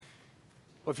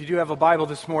Well, if you do have a Bible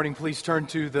this morning, please turn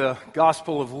to the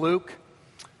Gospel of Luke.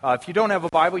 If you don't have a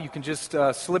Bible, you can just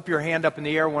slip your hand up in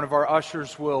the air. One of our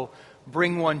ushers will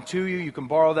bring one to you. You can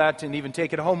borrow that and even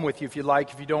take it home with you if you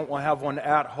like, if you don't want to have one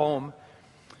at home.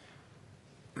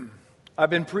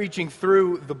 I've been preaching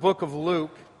through the book of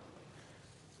Luke.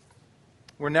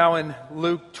 We're now in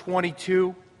Luke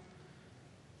 22.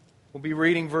 We'll be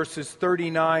reading verses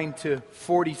 39 to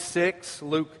 46.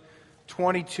 Luke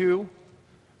 22.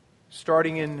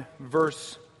 Starting in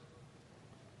verse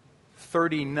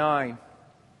 39.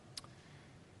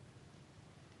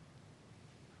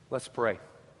 Let's pray.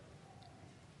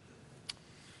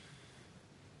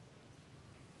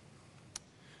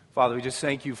 Father, we just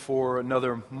thank you for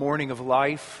another morning of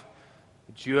life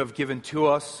that you have given to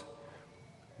us.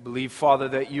 I believe, Father,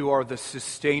 that you are the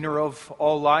sustainer of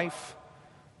all life.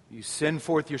 You send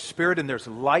forth your Spirit and there's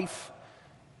life.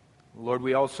 Lord,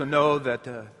 we also know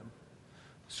that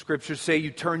Scriptures say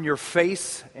you turn your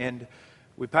face and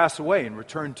we pass away and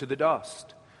return to the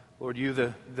dust. Lord, you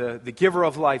the giver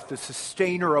of life, the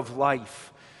sustainer of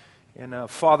life, and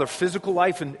Father, physical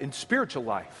life and spiritual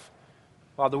life.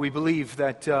 Father, we believe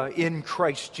that in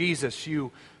Christ Jesus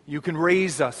you can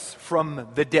raise us from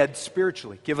the dead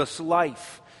spiritually, give us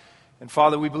life. And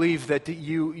Father, we believe that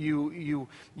you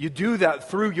do that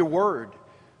through your word,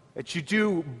 that you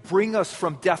do bring us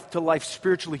from death to life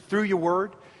spiritually through your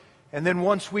word. And then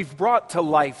once we've been brought to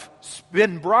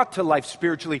life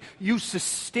spiritually, you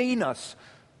sustain us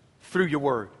through your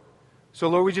word. So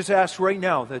Lord, we just ask right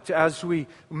now that as we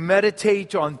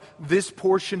meditate on this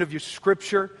portion of your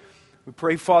scripture, we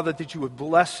pray, Father, that you would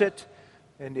bless it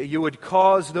and you would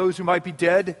cause those who might be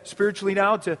dead spiritually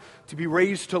now to be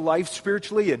raised to life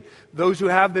spiritually, and those who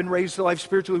have been raised to life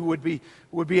spiritually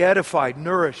would be edified,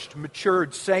 nourished,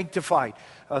 matured, sanctified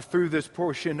through this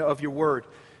portion of your word.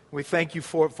 We thank you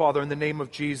for it, Father, in the name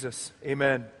of Jesus.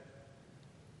 Amen.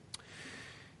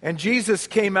 And Jesus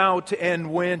came out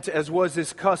and went, as was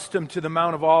his custom, to the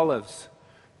Mount of Olives,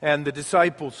 and the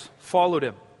disciples followed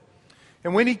him.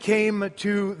 And when he came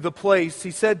to the place,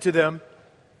 he said to them,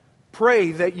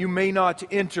 "Pray that you may not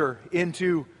enter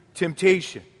into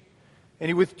temptation." And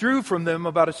he withdrew from them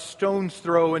about a stone's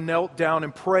throw and knelt down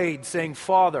and prayed, saying,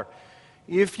 "Father,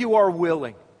 if you are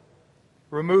willing,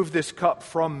 remove this cup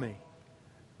from me.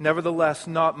 Nevertheless,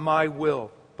 not my will,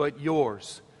 but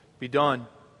yours be done."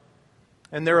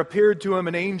 And there appeared to him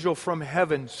an angel from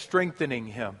heaven, strengthening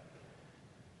him.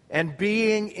 And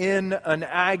being in an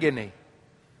agony,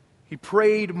 he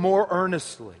prayed more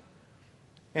earnestly,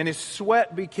 and his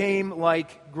sweat became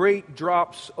like great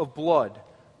drops of blood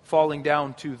falling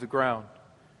down to the ground.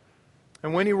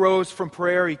 And when he rose from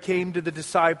prayer, he came to the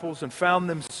disciples and found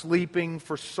them sleeping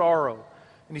for sorrow.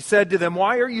 And he said to them,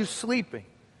 "Why are you sleeping?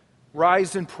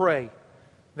 Rise and pray,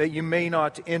 that you may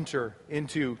not enter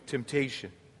into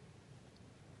temptation."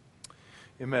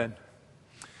 Amen.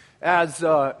 As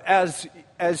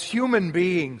human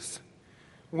beings,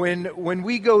 when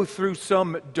we go through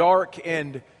some dark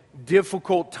and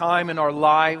difficult time in our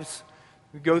lives,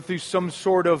 we go through some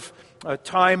sort of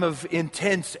time of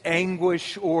intense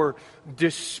anguish or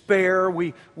despair,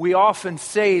 we often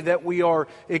say that we are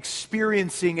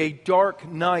experiencing a dark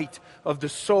night of the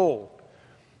soul.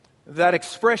 That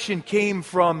expression came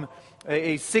from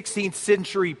a 16th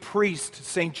century priest,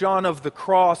 St. John of the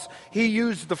Cross. He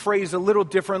used the phrase a little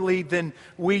differently than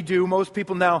we do. Most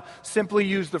people now simply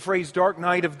use the phrase dark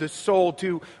night of the soul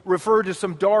to refer to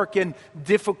some dark and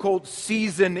difficult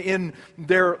season in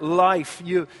their life.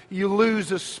 You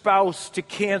lose a spouse to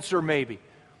cancer maybe.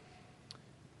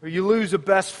 Or you lose a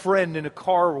best friend in a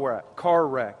car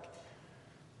wreck.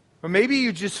 Or maybe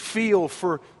you just feel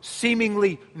for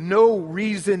seemingly no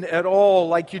reason at all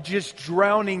like you're just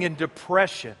drowning in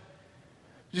depression.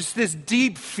 Just this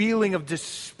deep feeling of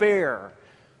despair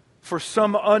for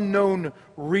some unknown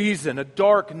reason, a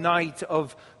dark night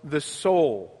of the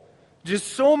soul. Just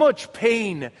so much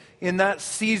pain in that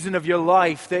season of your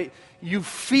life that you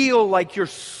feel like your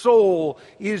soul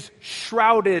is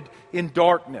shrouded in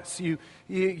darkness. You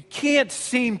can't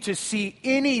seem to see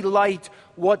any light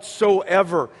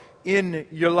whatsoever in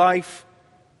your life.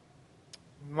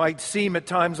 It might seem at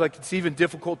times like it's even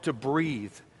difficult to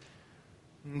breathe.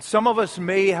 And some of us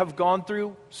may have gone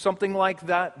through something like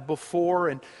that before.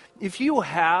 And if you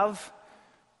have,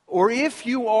 or if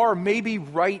you are maybe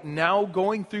right now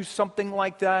going through something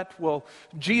like that, well,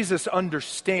 Jesus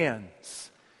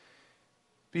understands.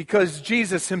 Because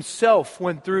Jesus himself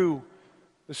went through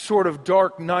the sort of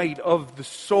dark night of the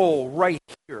soul right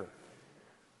here.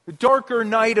 The darker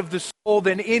night of the soul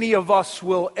than any of us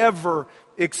will ever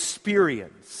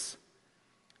experience.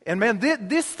 And man,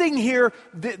 this thing here,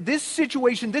 this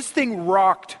situation, this thing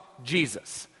rocked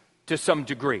Jesus to some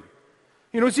degree.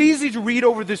 You know, it's easy to read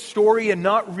over this story and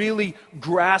not really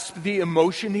grasp the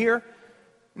emotion here.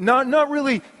 Not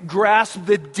really grasp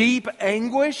the deep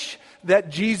anguish that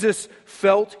Jesus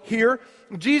felt here.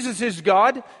 Jesus is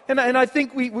God, and I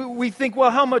think we think,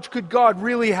 well, how much could God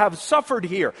really have suffered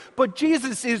here? But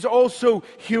Jesus is also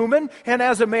human, and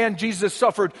as a man, Jesus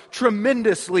suffered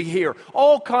tremendously here.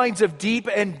 All kinds of deep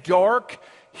and dark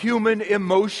human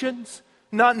emotions.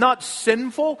 Not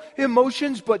sinful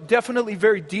emotions, but definitely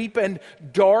very deep and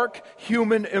dark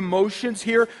human emotions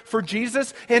here for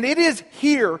Jesus. And it is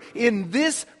here in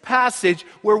this passage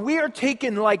where we are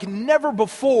taken like never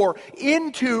before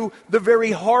into the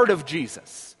very heart of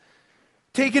Jesus.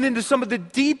 Taken into some of the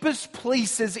deepest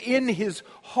places in his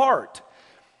heart.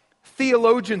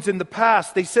 Theologians in the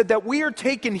past, they said that we are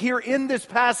taken here in this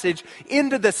passage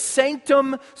into the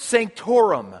sanctum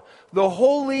sanctorum, the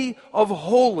holy of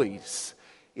holies,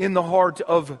 in the heart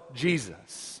of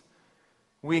Jesus.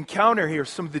 We encounter here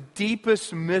some of the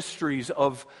deepest mysteries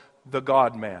of the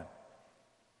God-man.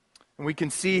 And we can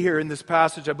see here in this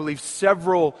passage, I believe,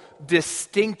 several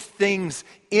distinct things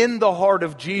in the heart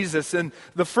of Jesus. And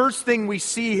the first thing we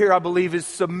see here, I believe, is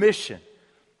submission.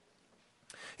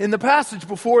 In the passage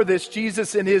before this,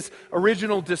 Jesus and his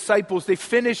original disciples, they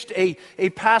finished a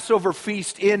Passover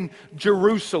feast in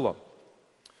Jerusalem.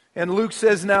 And Luke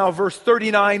says now, verse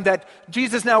 39, that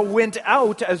Jesus now went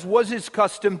out, as was his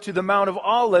custom, to the Mount of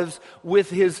Olives with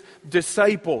his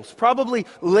disciples. Probably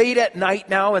late at night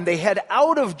now, and they head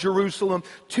out of Jerusalem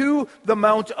to the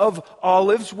Mount of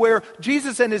Olives, where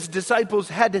Jesus and his disciples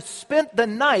had spent the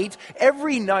night,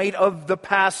 every night of the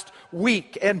past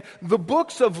week. And the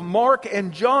books of Mark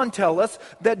and John tell us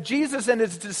that Jesus and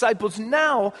his disciples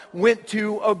now went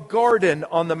to a garden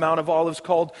on the Mount of Olives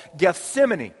called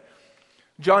Gethsemane.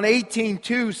 John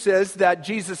 18:2 says that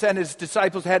Jesus and his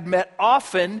disciples had met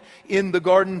often in the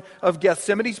Garden of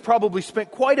Gethsemane. He's probably spent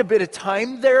quite a bit of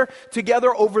time there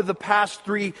together over the past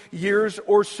 3 years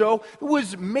or so. It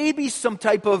was maybe some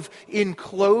type of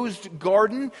enclosed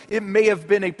garden. It may have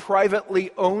been a privately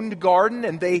owned garden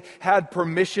and they had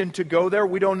permission to go there.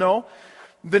 We don't know.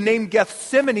 The name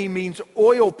Gethsemane means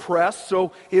oil press,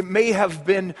 so it may have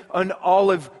been an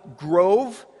olive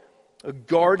grove. A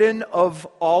garden of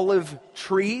olive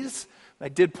trees. I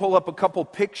did pull up a couple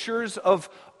pictures of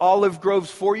olive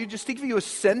groves for you, just to give you a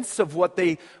sense of what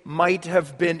they might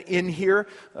have been in here.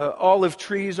 Olive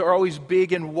trees are always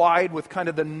big and wide with kind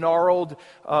of the gnarled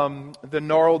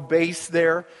base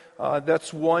there.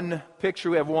 That's one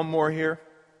picture. We have one more here.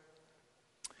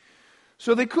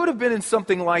 So they could have been in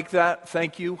something like that,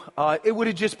 thank you. It would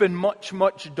have just been much,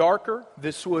 much darker.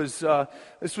 This was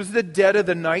the dead of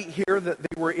the night here that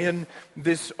they were in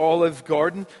this olive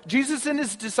garden. Jesus and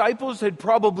his disciples had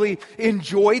probably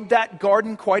enjoyed that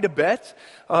garden quite a bit,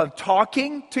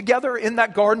 talking together in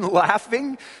that garden,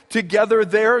 laughing together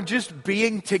there, just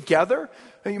being together.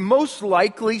 I mean, most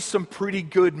likely some pretty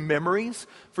good memories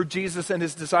for Jesus and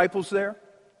his disciples there.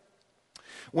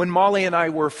 When Molly and I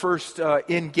were first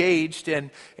engaged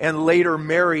and later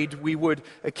married, we would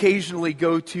occasionally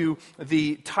go to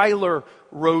the Tyler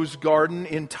Rose Garden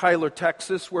in Tyler,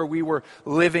 Texas, where we were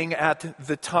living at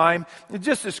the time.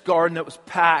 Just this garden that was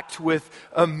packed with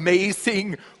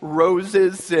amazing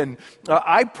roses. And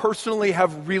I personally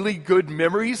have really good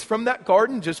memories from that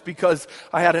garden just because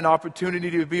I had an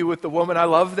opportunity to be with the woman I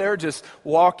love there, just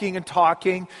walking and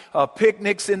talking,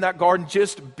 picnics in that garden,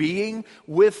 just being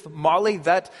with Molly.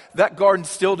 That garden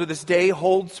still to this day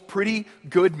holds pretty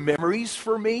good memories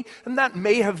for me. And that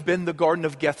may have been the Garden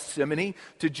of Gethsemane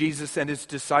to Jesus and his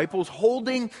disciples,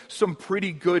 holding some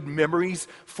pretty good memories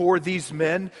for these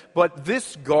men. But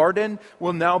this garden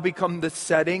will now become the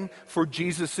setting for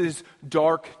Jesus'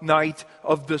 dark night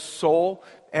of the soul,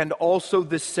 and also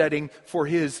the setting for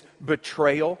his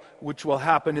betrayal, which will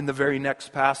happen in the very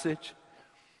next passage.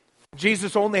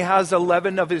 Jesus only has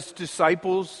 11 of his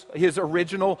disciples, his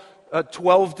original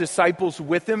 12 disciples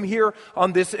with him here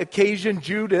on this occasion.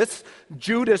 Judas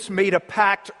made a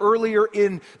pact earlier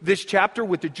in this chapter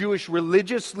with the Jewish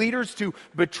religious leaders to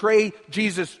betray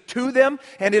Jesus to them.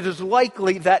 And it is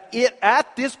likely that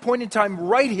at this point in time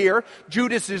right here,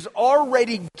 Judas is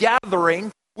already gathering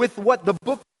with what the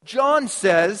book of John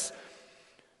says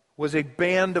was a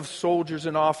band of soldiers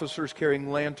and officers carrying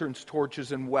lanterns,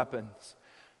 torches, and weapons.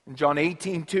 And John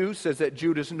 18:2 says that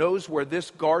Judas knows where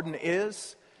this garden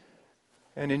is.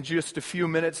 And in just a few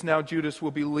minutes now, Judas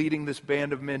will be leading this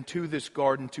band of men to this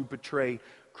garden to betray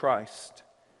Christ.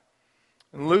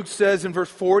 And Luke says in verse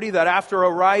 40 that after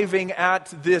arriving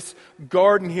at this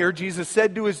garden here, Jesus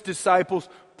said to his disciples,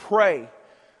 "Pray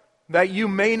that you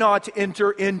may not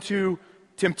enter into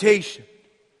temptation,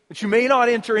 that you may not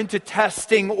enter into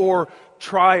testing or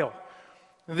trial.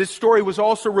 This story was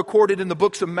also recorded in the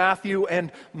books of Matthew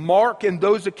and Mark, and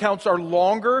those accounts are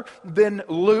longer than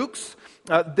Luke's.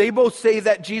 They both say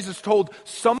that Jesus told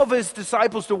some of his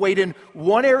disciples to wait in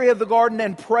one area of the garden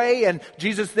and pray, and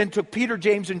Jesus then took Peter,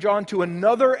 James, and John to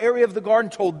another area of the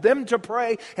garden, told them to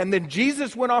pray, and then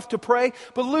Jesus went off to pray.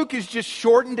 But Luke has just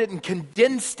shortened it and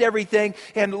condensed everything,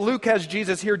 and Luke has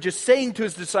Jesus here just saying to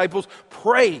his disciples,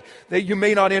 pray that you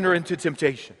may not enter into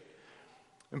temptation.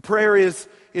 And prayer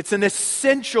it's an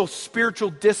essential spiritual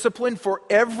discipline for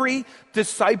every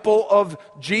disciple of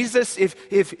Jesus.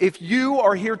 If you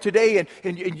are here today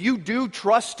and you do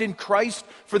trust in Christ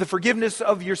for the forgiveness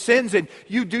of your sins, and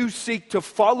you do seek to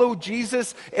follow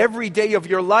Jesus every day of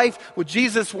your life, well,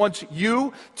 Jesus wants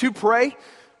you to pray.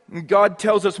 God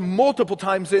tells us multiple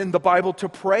times in the Bible to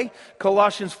pray.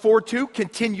 Colossians 4:2,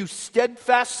 continue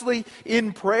steadfastly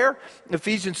in prayer.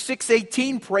 Ephesians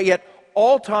 6:18, pray at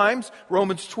all times.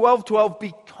 Romans 12:12,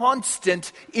 be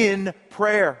constant in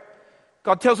prayer.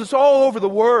 God tells us all over the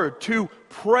Word to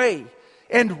pray.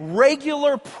 And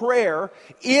regular prayer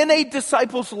in a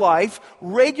disciple's life,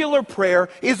 regular prayer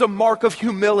is a mark of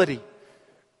humility.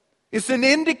 It's an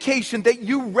indication that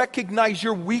you recognize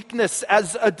your weakness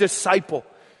as a disciple.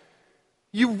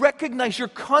 You recognize your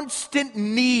constant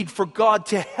need for God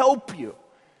to help you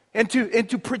and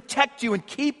to protect you and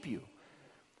keep you.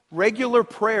 Regular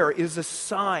prayer is a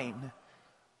sign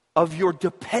of your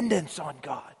dependence on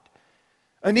God,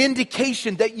 an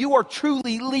indication that you are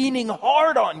truly leaning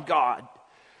hard on God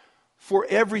for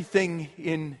everything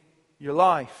in your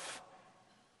life.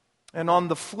 And on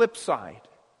the flip side,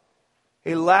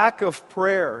 a lack of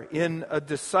prayer in a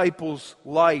disciple's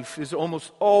life is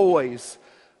almost always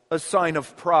a sign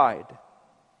of pride.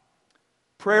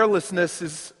 Prayerlessness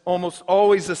is almost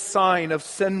always a sign of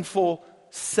sinful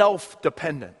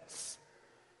self-dependence.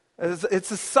 It's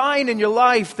a sign in your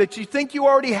life that you think you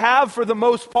already have, for the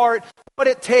most part, what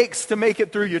it takes to make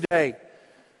it through your day.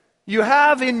 You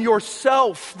have in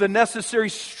yourself the necessary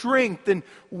strength and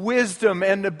wisdom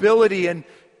and ability, and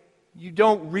you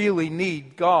don't really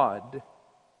need God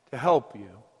to help you.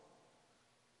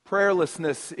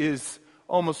 Prayerlessness is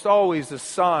almost always a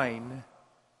sign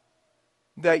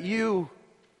that you,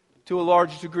 to a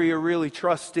large degree, are really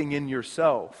trusting in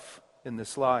yourself in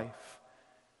this life.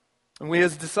 And we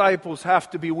as disciples have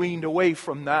to be weaned away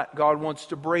from that. God wants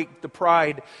to break the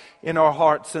pride in our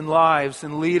hearts and lives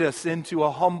and lead us into a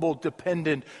humble,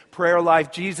 dependent prayer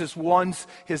life. Jesus wants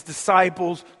his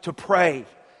disciples to pray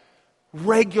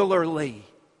regularly.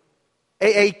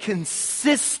 A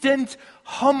consistent,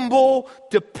 humble,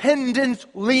 dependent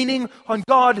leaning on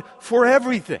God for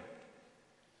everything.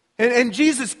 And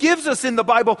Jesus gives us in the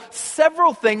Bible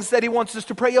several things that he wants us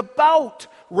to pray about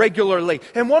regularly.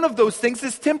 And one of those things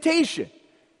is temptation,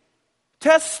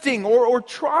 testing or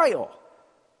trial.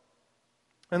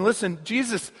 And listen,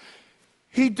 Jesus,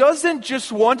 he doesn't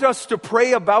just want us to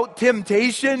pray about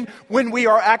temptation when we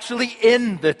are actually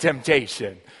in the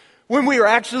temptation, when we are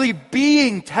actually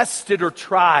being tested or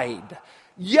tried.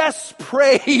 Yes,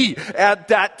 pray at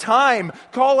that time.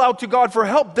 Call out to God for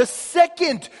help. The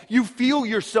second you feel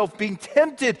yourself being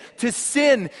tempted to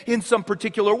sin in some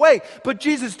particular way. But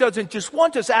Jesus doesn't just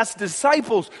want us as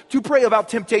disciples to pray about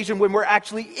temptation when we're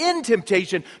actually in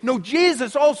temptation. No,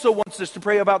 Jesus also wants us to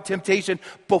pray about temptation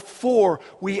before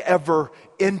we ever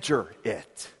enter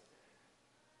it.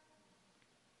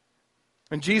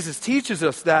 And Jesus teaches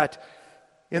us that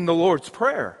in the Lord's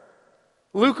Prayer.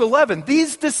 Luke 11,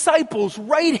 these disciples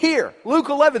right here, Luke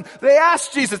 11, they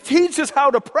asked Jesus, teach us how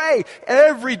to pray.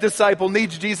 Every disciple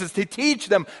needs Jesus to teach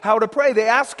them how to pray. They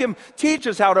ask him, teach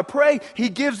us how to pray. He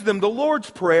gives them the Lord's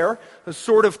Prayer, a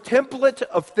sort of template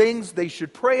of things they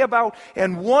should pray about.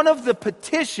 And one of the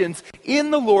petitions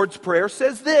in the Lord's Prayer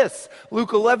says this,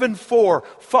 Luke 11:4,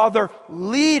 Father,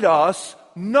 lead us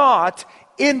not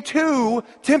into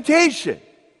temptation.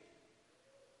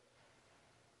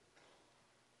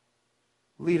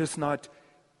 Lead us not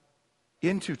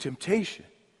into temptation.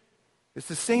 It's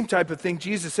the same type of thing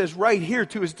Jesus says right here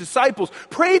to his disciples.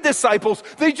 Pray, disciples,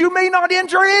 that you may not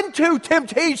enter into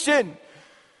temptation.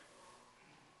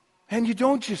 And you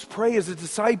don't just pray as a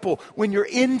disciple when you're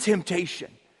in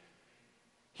temptation.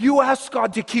 You ask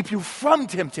God to keep you from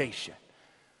temptation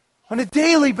on a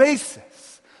daily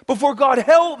basis. Before God,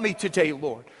 help me today,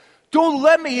 Lord. Don't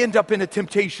let me end up in a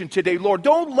temptation today, Lord.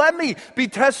 Don't let me be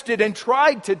tested and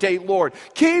tried today, Lord.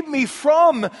 Keep me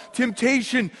from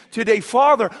temptation today,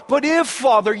 Father. But if,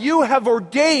 Father, you have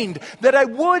ordained that I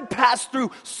would pass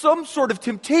through some sort of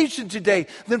temptation today,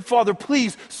 then, Father,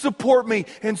 please support me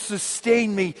and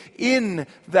sustain me in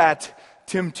that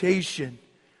temptation.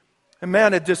 And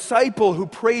man, a disciple who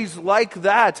prays like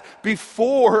that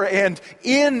before and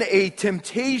in a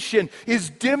temptation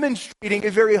is demonstrating a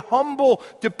very humble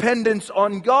dependence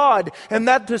on God. And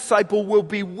that disciple will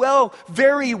be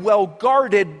very well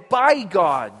guarded by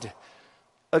God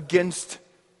against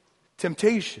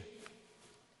temptation.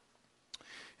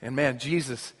 And man,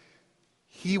 Jesus,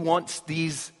 He wants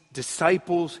these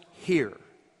disciples here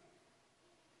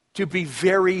to be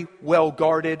very well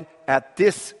guarded at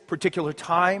this particular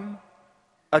time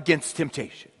against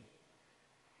temptation.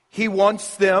 He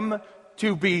wants them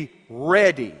to be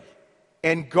ready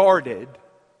and guarded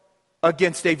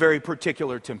against a very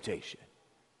particular temptation,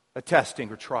 a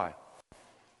testing or trial.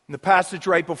 In the passage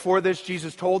right before this,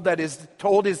 Jesus told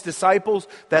his disciples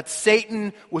that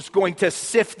Satan was going to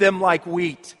sift them like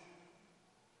wheat.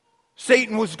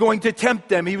 Satan was going to tempt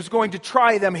them. He was going to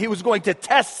try them. He was going to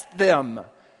test them.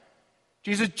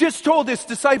 Jesus just told his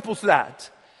disciples that.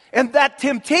 And that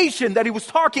temptation that he was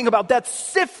talking about, that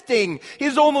sifting,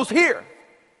 is almost here.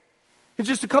 In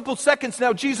just a couple seconds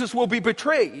now, Jesus will be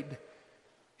betrayed.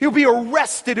 He'll be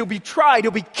arrested, he'll be tried,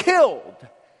 he'll be killed.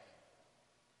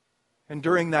 And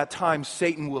during that time,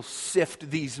 Satan will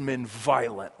sift these men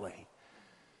violently.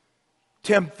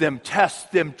 Tempt them,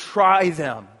 test them, try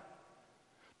them.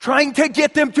 Trying to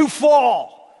get them to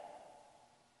fall.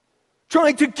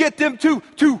 Trying to get them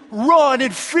to run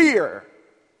in fear.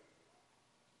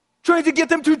 Trying to get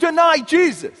them to deny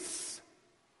Jesus.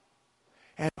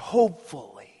 And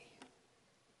hopefully,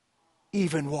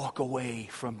 even walk away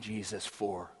from Jesus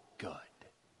for good.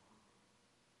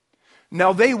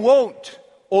 Now, they won't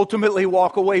ultimately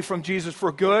walk away from Jesus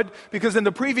for good, because in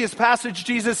the previous passage,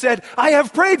 Jesus said, I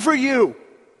have prayed for you.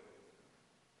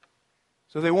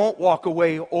 So they won't walk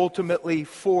away ultimately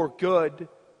for good.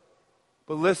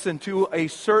 But listen, to a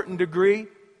certain degree,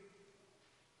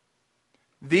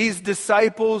 these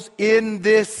disciples in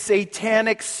this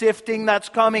satanic sifting that's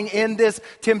coming, in this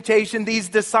temptation, these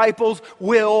disciples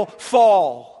will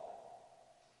fall.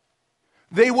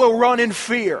 They will run in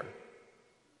fear.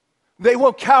 They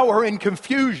will cower in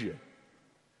confusion.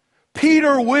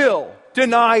 Peter will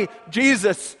deny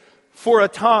Jesus for a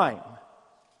time.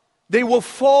 They will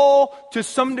fall to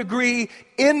some degree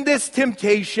in this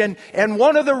temptation, and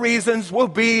one of the reasons will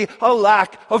be a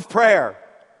lack of prayer.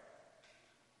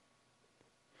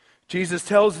 Jesus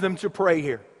tells them to pray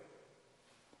here.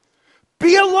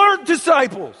 Be alert,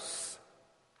 disciples.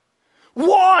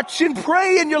 Watch and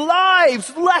pray in your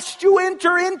lives, lest you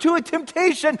enter into a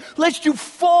temptation, lest you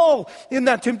fall in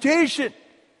that temptation.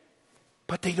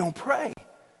 But they don't pray.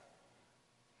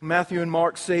 Matthew and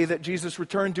Mark say that Jesus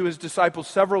returned to his disciples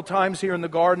several times here in the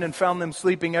garden and found them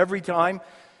sleeping every time.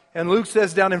 And Luke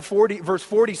says down in verse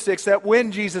 46 that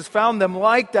when Jesus found them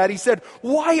like that, he said,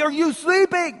 "Why are you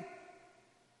sleeping?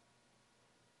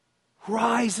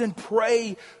 Rise and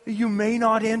pray that you may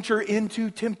not enter into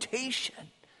temptation."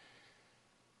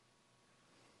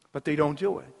 But they don't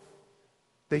do it.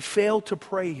 They fail to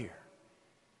pray here.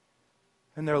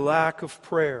 And their lack of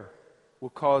prayer will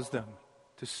cause them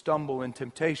to stumble in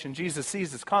temptation. Jesus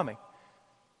sees it's coming.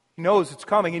 He knows it's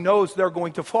coming. He knows they're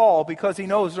going to fall because he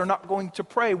knows they're not going to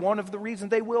pray. One of the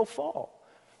reasons they will fall.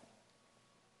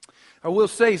 I will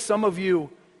say, some of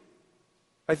you,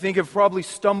 I think, have probably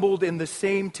stumbled in the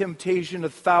same temptation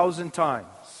 1,000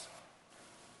 times.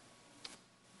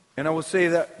 And I will say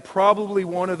that probably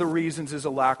one of the reasons is a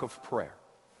lack of prayer.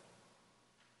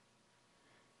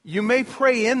 You may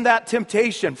pray in that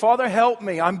temptation, "Father, help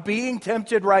me, I'm being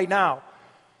tempted right now."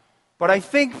 But I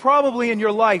think probably in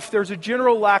your life there's a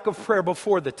general lack of prayer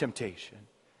before the temptation.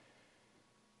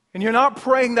 And you're not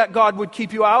praying that God would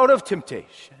keep you out of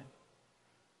temptation.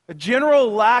 A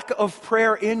general lack of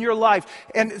prayer in your life.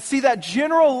 And see, that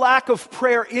general lack of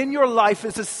prayer in your life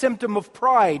is a symptom of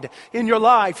pride in your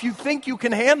life. You think you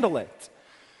can handle it.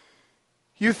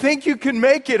 You think you can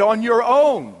make it on your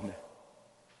own.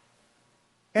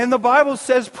 And the Bible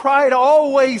says pride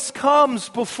always comes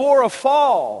before a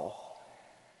fall.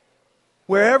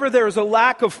 Wherever there is a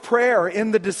lack of prayer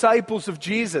in the disciples of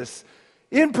Jesus,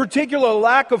 in particular a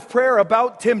lack of prayer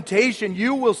about temptation,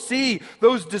 you will see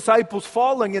those disciples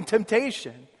falling in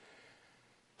temptation.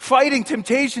 Fighting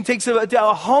temptation takes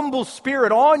a humble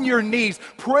spirit on your knees,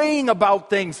 praying about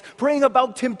things, praying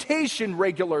about temptation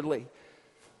regularly.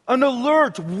 An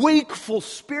alert, wakeful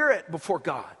spirit before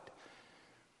God.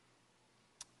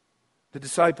 The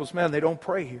disciples, man, they don't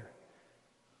pray here.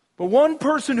 But one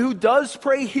person who does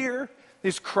pray here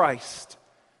is Christ.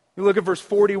 You look at verse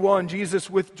 41. Jesus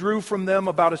withdrew from them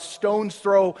about a stone's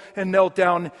throw and knelt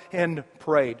down and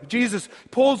prayed. Jesus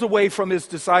pulls away from his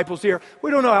disciples here.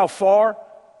 We don't know how far.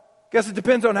 Guess it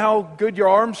depends on how good your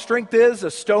arm strength is.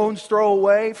 A stone's throw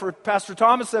away. For Pastor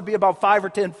Thomas, that'd be about 5 or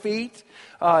 10 feet.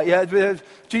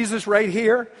 Jesus right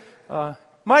here.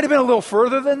 Might have been a little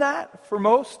further than that for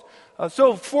most.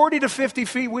 So 40 to 50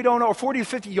 feet, we don't know. Or 40 to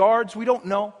 50 yards, we don't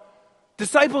know.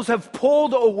 Disciples have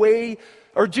pulled away,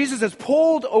 or Jesus has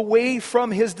pulled away from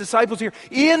his disciples here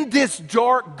in this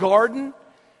dark garden.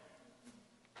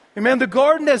 Amen. The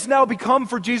garden has now become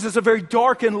for Jesus a very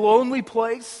dark and lonely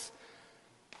place.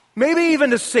 Maybe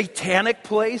even a satanic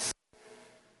place.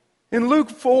 In Luke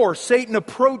 4, Satan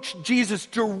approached Jesus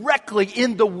directly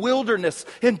in the wilderness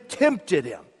and tempted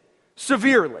him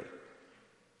severely.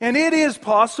 And it is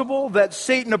possible that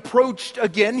Satan approached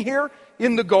again here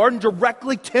in the garden,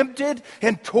 directly tempted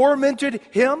and tormented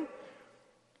him.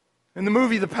 In the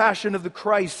movie The Passion of the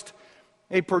Christ,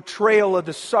 a portrayal of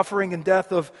the suffering and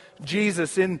death of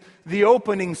Jesus. In the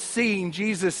opening scene,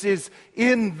 Jesus is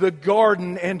in the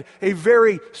garden and a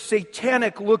very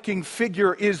satanic-looking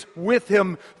figure is with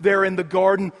him there in the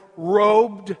garden,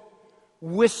 robed,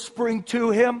 whispering to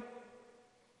him,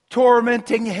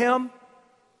 tormenting him,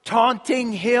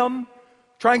 taunting him,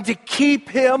 trying to keep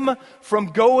him from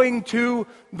going to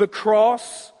the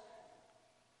cross.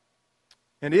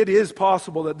 And it is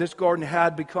possible that this garden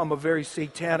had become a very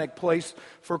satanic place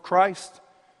for Christ.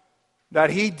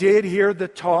 That he did hear the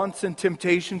taunts and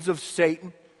temptations of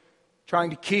Satan,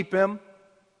 trying to keep him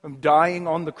from dying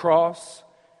on the cross.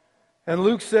 And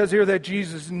Luke says here that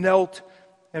Jesus knelt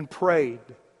and prayed.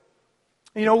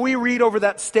 You know, we read over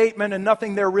that statement and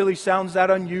nothing there really sounds that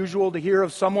unusual to hear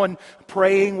of someone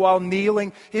praying while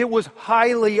kneeling. It was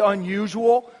highly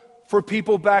unusual for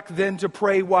people back then to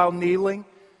pray while kneeling.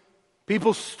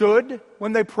 People stood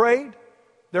when they prayed,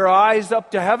 their eyes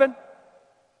up to heaven.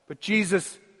 But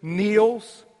Jesus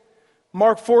kneels.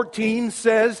 Mark 14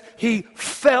 says he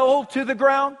fell to the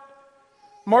ground.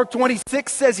 Mark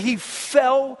 26 says he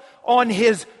fell on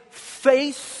his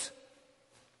face.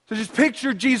 So just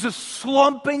picture Jesus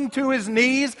slumping to his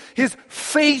knees, his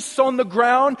face on the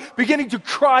ground, beginning to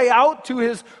cry out to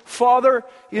his Father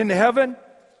in heaven.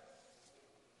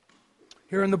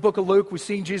 Here in the book of Luke, we've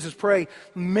seen Jesus pray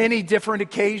many different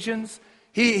occasions.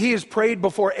 He has prayed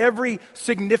before every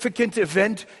significant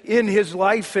event in his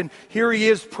life, and here he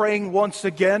is praying once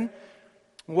again.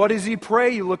 What does he pray?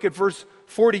 You look at verse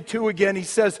 42 again. He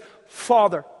says,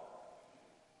 Father,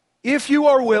 if you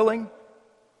are willing,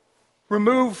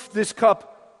 remove this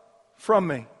cup from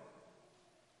me.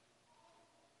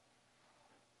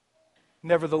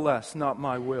 Nevertheless, not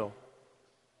my will,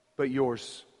 but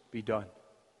yours be done.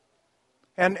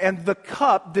 And the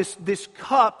cup, this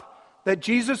cup that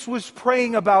Jesus was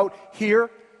praying about here,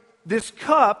 this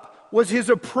cup was his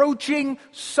approaching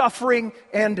suffering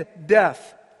and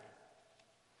death.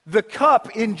 The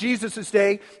cup in Jesus'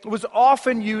 day was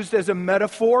often used as a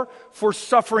metaphor for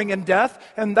suffering and death,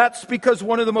 and that's because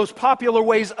one of the most popular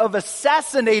ways of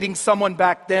assassinating someone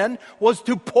back then was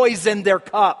to poison their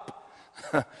cup.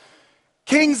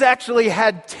 Kings actually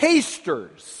had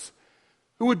tasters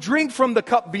who would drink from the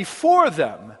cup before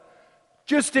them,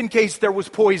 just in case there was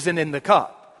poison in the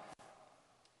cup.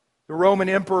 The Roman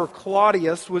Emperor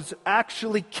Claudius was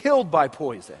actually killed by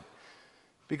poison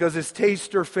because his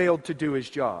taster failed to do his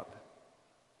job.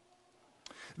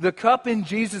 The cup in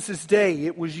Jesus' day,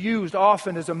 it was used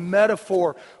often as a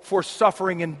metaphor for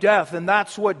suffering and death, and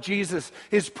that's what Jesus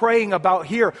is praying about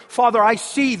here. Father, I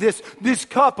see this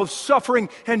cup of suffering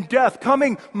and death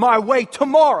coming my way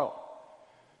tomorrow.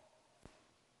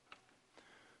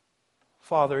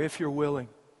 Father, if you're willing,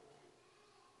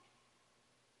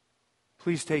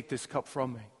 please take this cup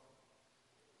from me.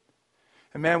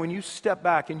 And man, when you step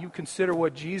back and you consider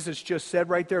what Jesus just said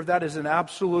right there, that is an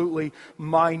absolutely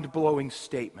mind-blowing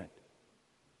statement.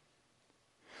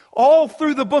 All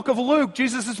through the book of Luke,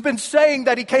 Jesus has been saying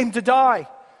that he came to die.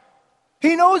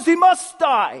 He knows he must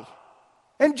die.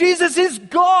 And Jesus is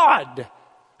God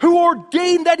who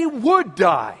ordained that he would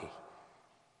die.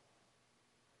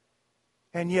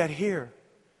 And yet here,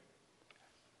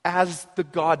 as the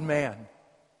God-man,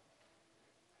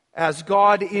 as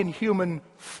God in human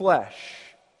flesh,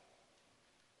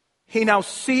 he now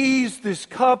sees this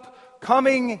cup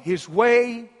coming his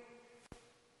way,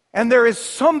 and there is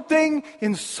something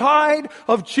inside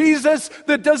of Jesus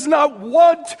that does not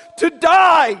want to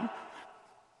die.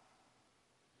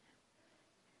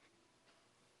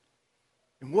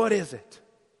 And what is it?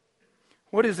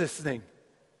 What is this thing?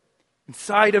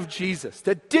 inside of Jesus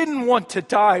that didn't want to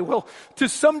die. Well, to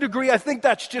some degree, I think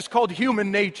that's just called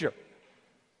human nature.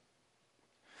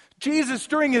 Jesus,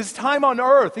 during his time on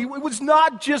earth, he was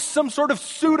not just some sort of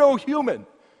pseudo-human.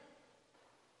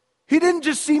 He didn't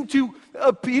just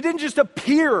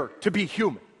appear to be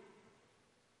human.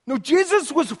 No,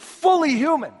 Jesus was fully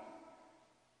human.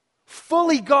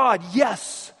 Fully God,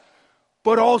 yes,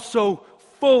 but also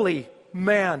fully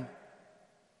man.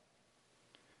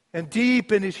 And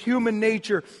deep in his human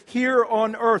nature here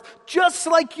on earth, just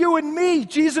like you and me,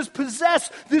 Jesus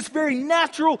possessed this very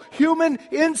natural human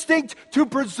instinct to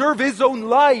preserve his own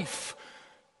life.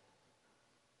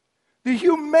 The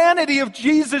humanity of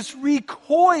Jesus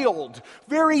recoiled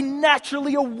very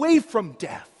naturally away from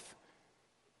death.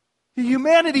 The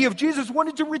humanity of Jesus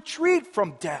wanted to retreat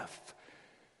from death,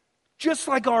 just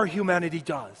like our humanity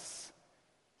does.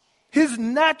 His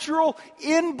natural,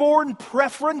 inborn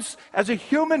preference as a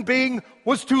human being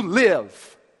was to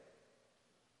live.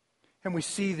 And we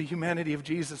see the humanity of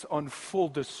Jesus on full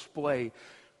display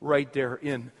right there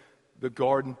in the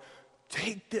garden.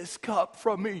 Take this cup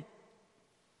from me.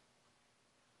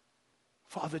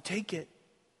 Father, take it.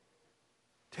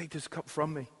 Take this cup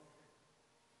from me.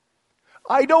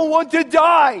 I don't want to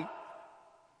die.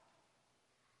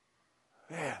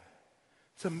 Man,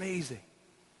 it's amazing.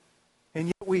 And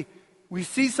yet we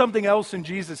see something else in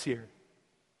Jesus here.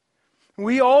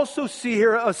 We also see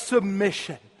here a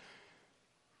submission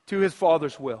to his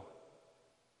Father's will.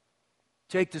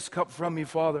 Take this cup from me,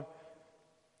 Father.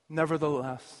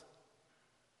 Nevertheless,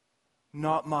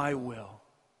 not my will,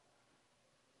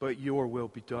 but your will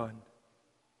be done.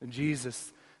 And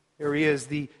Jesus, there he is,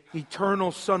 the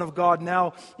eternal Son of God,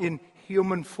 now in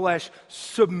human flesh,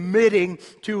 submitting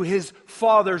to his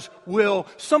Father's will,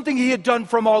 something he had done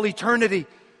from all eternity.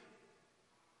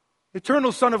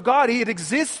 Eternal Son of God, he had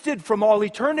existed from all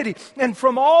eternity. And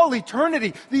from all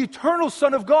eternity, the eternal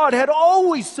Son of God had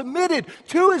always submitted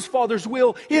to his Father's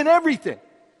will in everything.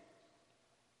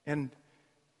 And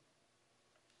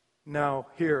now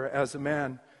here, as a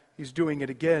man, he's doing it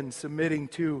again, submitting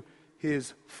to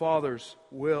his Father's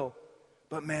will.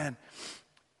 But man,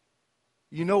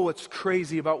 you know what's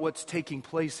crazy about what's taking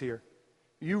place here?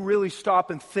 You really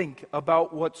stop and think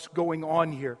about what's going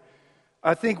on here.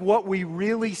 I think what we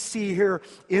really see here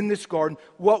in this garden,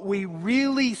 what we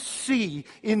really see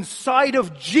inside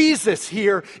of Jesus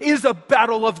here is a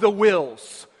battle of the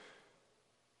wills.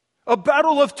 A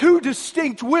battle of two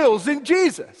distinct wills in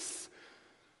Jesus.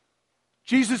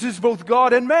 Jesus is both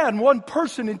God and man, one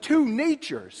person in two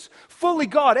natures, fully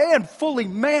God and fully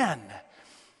man.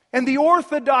 And the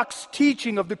orthodox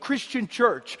teaching of the Christian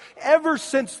church, ever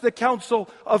since the Council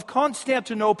of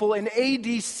Constantinople in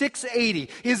AD 680,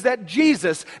 is that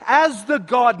Jesus, as the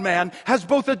God-man, has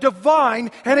both a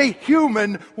divine and a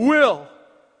human will.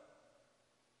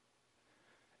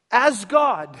 As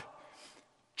God,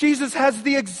 Jesus has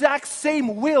the exact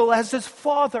same will as his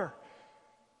Father,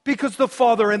 because the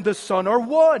Father and the Son are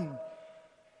one.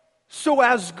 So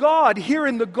as God, here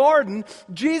in the garden,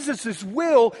 Jesus'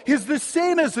 will is the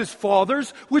same as his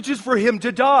Father's, which is for him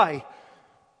to die.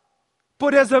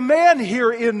 But as a man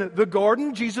here in the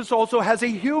garden, Jesus also has a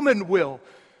human will.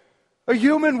 A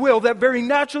human will that very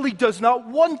naturally does not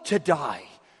want to die.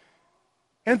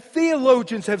 And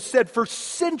theologians have said for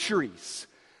centuries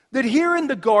that here in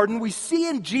the garden we see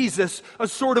in Jesus a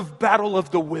sort of battle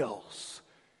of the wills.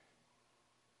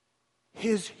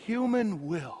 His human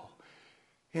will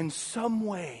in some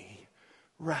way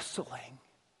wrestling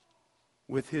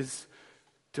with his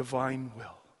divine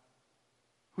will.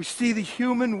 We see the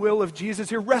human will of Jesus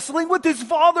here wrestling with his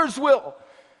Father's will.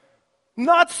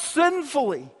 Not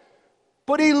sinfully,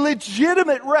 but a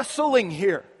legitimate wrestling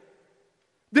here.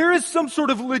 There is some sort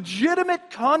of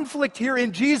legitimate conflict here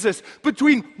in Jesus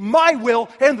between my will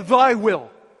and thy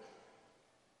will.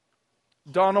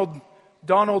 Donald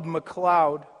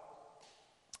MacLeod,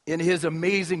 in his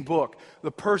amazing book,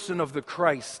 The Person of the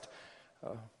Christ.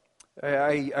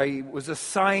 I was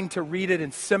assigned to read it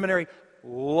in seminary,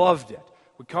 loved it.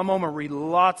 Would come home and read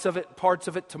lots of it, parts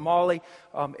of it to Molly.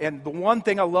 And the one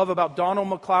thing I love about Donald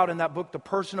MacLeod in that book, The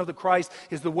Person of the Christ,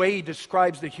 is the way he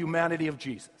describes the humanity of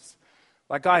Jesus.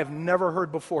 Like I have never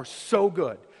heard before, so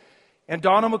good. And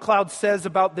Donald MacLeod says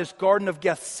about this Garden of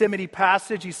Gethsemane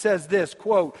passage, he says this,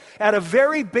 quote, "At a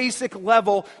very basic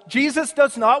level, Jesus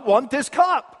does not want this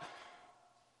cup.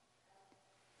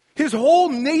 His whole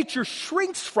nature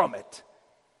shrinks from it.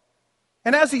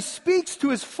 And as he speaks to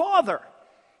his Father,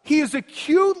 he is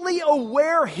acutely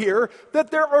aware here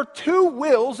that there are two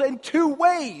wills and two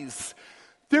ways.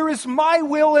 There is my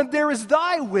will and there is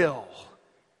thy will.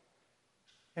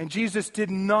 And Jesus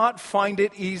did not find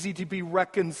it easy to be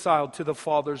reconciled to the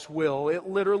Father's will. It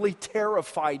literally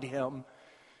terrified him.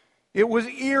 It was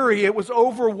eerie, it was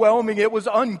overwhelming, it was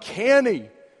uncanny.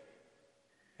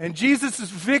 And Jesus'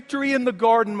 victory in the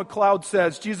garden, MacLeod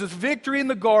says, Jesus' victory in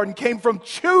the garden came from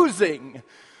choosing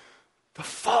the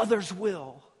Father's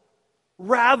will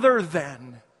rather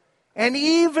than and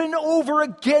even over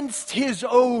against his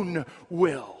own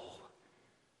will.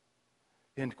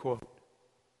 End quote.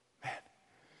 Man.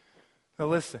 Now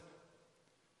listen,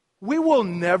 we will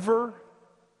never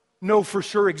know for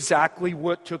sure exactly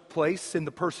what took place in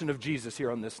the person of Jesus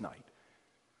here on this night.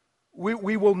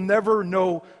 We will never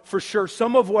know for sure.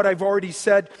 Some of what I've already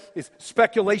said is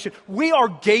speculation. We are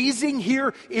gazing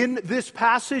here in this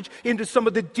passage into some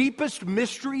of the deepest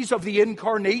mysteries of the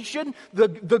incarnation, the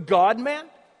God-man.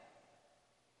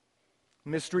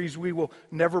 Mysteries we will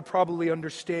never probably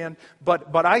understand.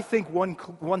 But I think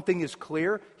one thing is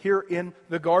clear here in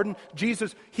the garden.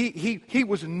 Jesus, he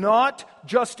was not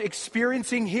just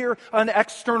experiencing here an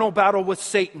external battle with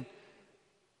Satan.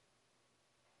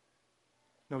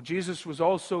 No, Jesus was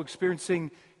also experiencing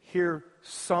here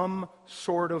some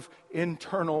sort of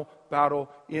internal battle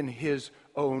in his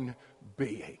own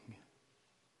being.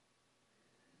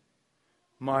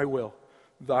 My will,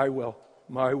 thy will,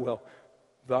 my will,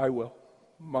 thy will,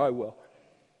 my will,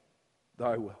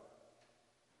 thy will.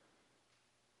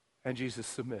 And Jesus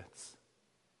submits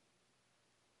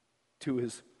to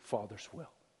his Father's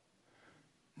will.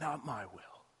 Not my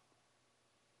will,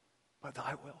 but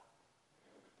thy will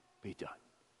be done.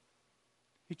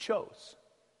 He chose,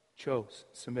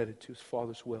 submitted to his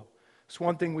Father's will. It's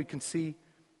one thing we can see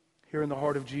here in the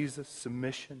heart of Jesus,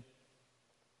 submission.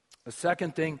 The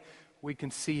second thing we can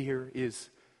see here is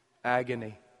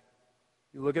agony.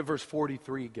 You look at verse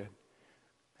 43 again.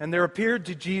 And there appeared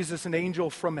to Jesus an angel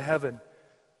from heaven,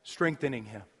 strengthening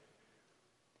him.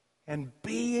 And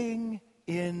being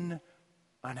in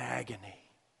an agony,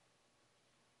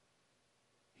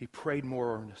 he prayed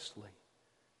more earnestly.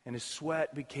 And his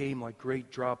sweat became like great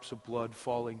drops of blood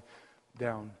falling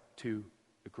down to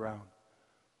the ground.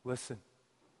 Listen,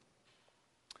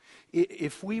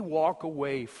 if we walk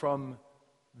away from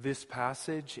this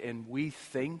passage and we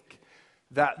think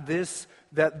that this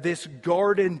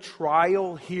garden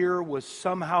trial here was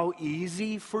somehow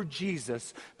easy for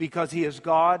Jesus because he is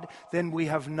God, then we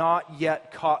have not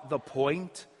yet caught the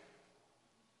point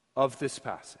of this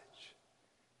passage.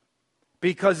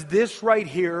 Because this right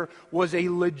here was a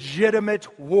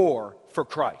legitimate war for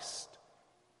Christ.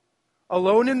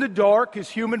 Alone in the dark, his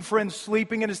human friend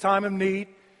sleeping in his time of need,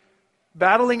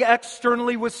 battling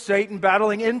externally with Satan,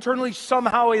 battling internally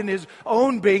somehow in his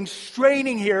own being,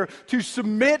 straining here to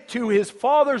submit to his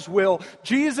Father's will.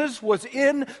 Jesus was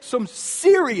in some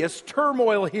serious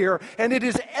turmoil here, and it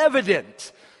is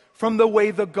evident from the way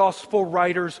the gospel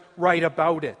writers write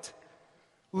about it.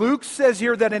 Luke says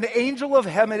here that an angel of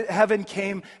heaven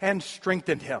came and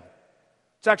strengthened him.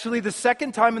 It's actually the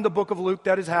second time in the book of Luke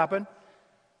that has happened.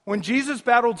 When Jesus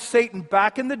battled Satan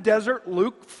back in the desert,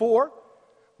 Luke 4,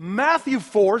 Matthew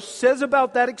 4 says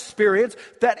about that experience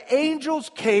that angels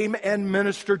came and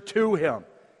ministered to him.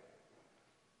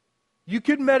 You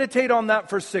could meditate on that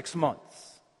for 6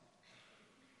 months.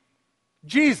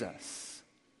 Jesus,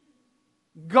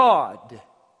 God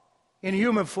in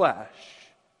human flesh,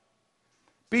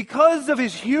 because of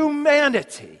his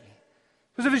humanity,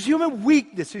 because of his human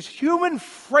weakness, his human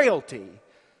frailty,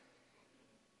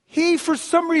 he for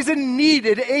some reason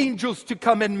needed angels to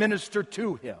come and minister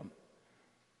to him.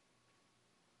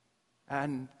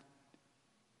 And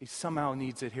he somehow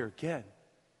needs it here again.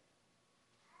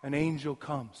 An angel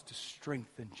comes to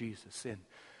strengthen Jesus in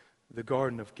the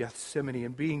Garden of Gethsemane.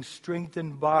 And being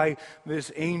strengthened by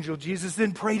this angel, Jesus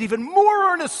then prayed even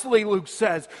more earnestly, Luke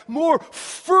says, more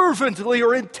fervently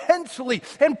or intensely,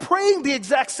 and praying the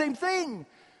exact same thing.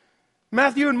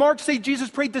 Matthew and Mark say Jesus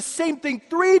prayed the same thing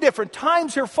 3 different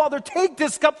times here. Father, take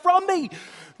this cup from me.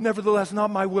 Nevertheless,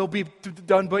 not my will be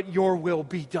done, but your will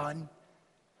be done.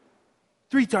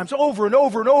 3 times, over and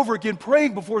over and over again,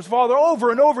 praying before his Father,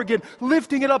 over and over again,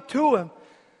 lifting it up to him.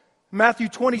 Matthew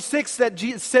 26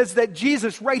 says that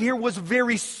Jesus right here was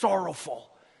very sorrowful,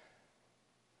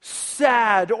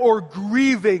 sad or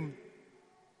grieving.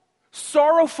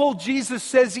 Sorrowful, Jesus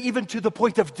says, even to the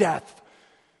point of death.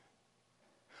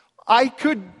 I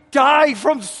could die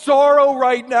from sorrow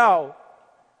right now.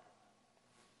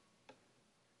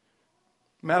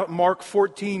 Mark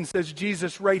 14 says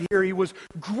Jesus right here, he was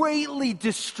greatly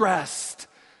distressed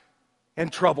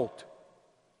and troubled.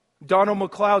 Donald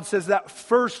MacLeod says that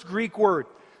first Greek word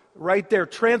right there,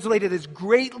 translated as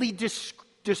greatly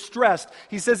distressed.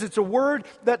 He says it's a word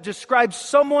that describes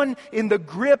someone in the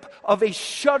grip of a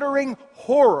shuddering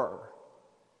horror.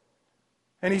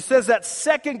 And he says that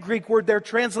second Greek word there,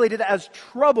 translated as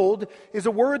troubled, is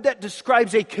a word that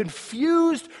describes a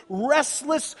confused,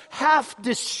 restless,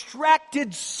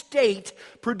 half-distracted state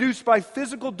produced by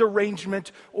physical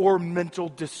derangement or mental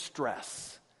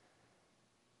distress.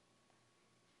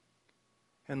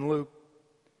 And Luke,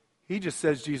 he just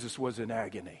says Jesus was in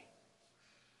agony.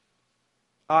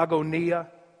 Agonia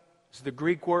is the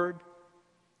Greek word.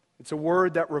 It's a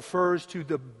word that refers to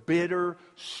the bitter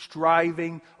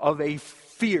striving of a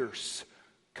fierce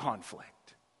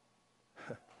conflict.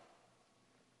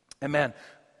 And man,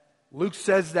 Luke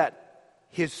says that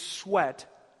his sweat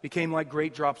became like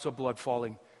great drops of blood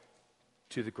falling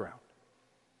to the ground.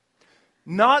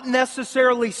 Not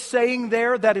necessarily saying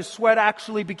there that his sweat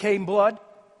actually became blood.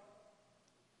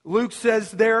 Luke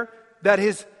says there that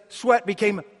his sweat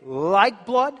became like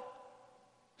blood.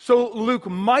 So Luke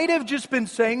might have just been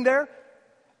saying there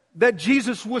that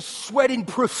Jesus was sweating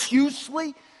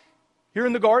profusely here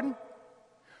in the garden.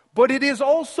 But it is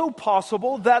also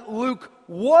possible that Luke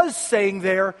was saying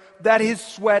there that his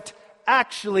sweat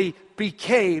actually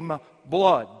became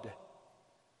blood.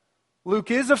 Luke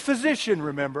is a physician,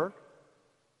 remember,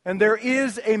 and there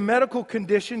is a medical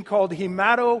condition called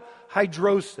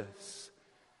hematohidrosis,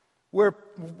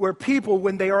 where people,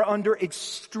 when they are under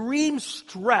extreme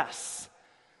stress,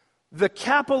 the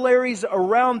capillaries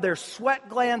around their sweat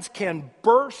glands can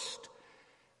burst,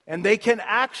 and they can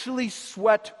actually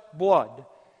sweat blood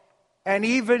and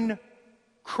even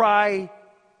cry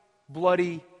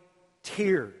bloody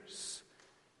tears.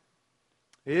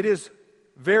 It is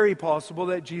very possible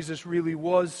that Jesus really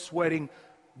was sweating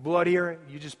blood here.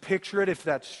 You just picture it if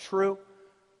that's true.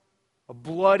 A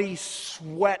bloody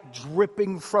sweat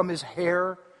dripping from his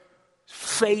hair, his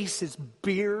face, his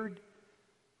beard,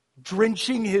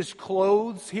 drenching his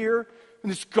clothes here in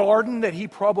this garden that he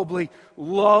probably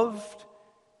loved.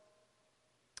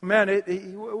 Man,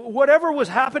 whatever was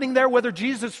happening there, whether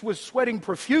Jesus was sweating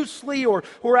profusely or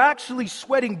actually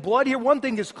sweating blood here, one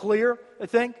thing is clear, I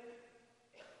think.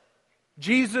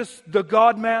 Jesus, the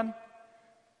God-man,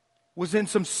 was in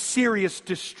some serious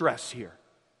distress here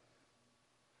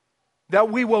that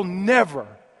we will never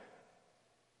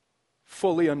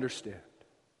fully understand.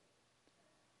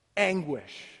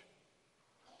 Anguish,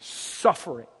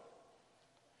 suffering,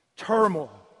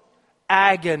 turmoil,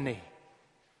 agony,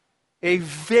 a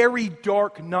very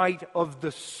dark night of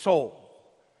the soul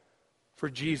for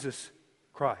Jesus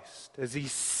Christ as he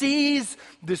sees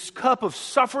this cup of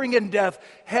suffering and death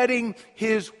heading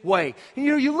his way. And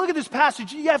you look at this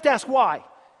passage, you have to ask why.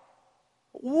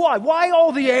 Why? Why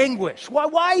all the anguish?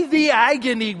 Why the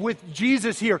agony with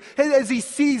Jesus here as he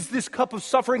sees this cup of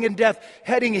suffering and death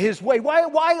heading his way?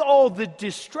 Why all the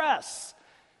distress?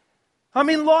 I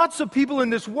mean, lots of people in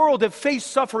this world have faced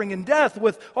suffering and death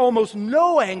with almost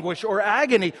no anguish or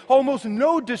agony, almost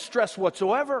no distress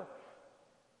whatsoever.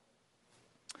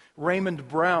 Raymond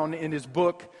Brown, in his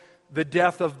book, The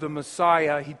Death of the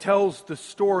Messiah, he tells the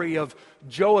story of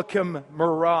Joachim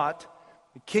Murat,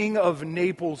 the king of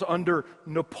Naples under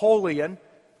Napoleon.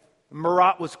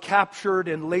 Murat was captured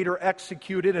and later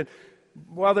executed, and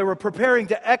while they were preparing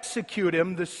to execute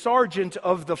him, the sergeant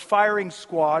of the firing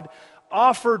squad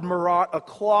offered Murat a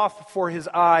cloth for his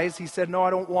eyes. He said, "No, I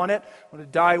don't want it. I want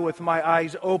to die with my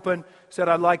eyes open." He said,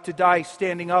 "I'd like to die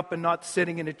standing up and not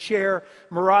sitting in a chair."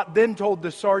 Murat then told the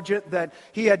sergeant that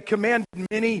he had commanded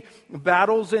many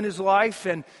battles in his life,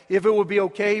 and if it would be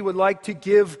okay, he would like to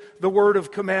give the word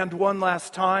of command one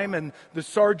last time. And the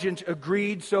sergeant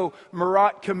agreed, so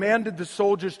Murat commanded the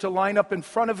soldiers to line up in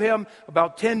front of him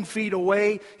about 10 feet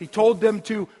away. He told them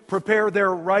to prepare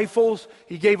their rifles.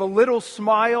 He gave a little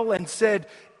smile and said,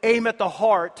 "Aim at the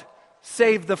heart,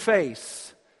 save the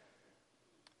face."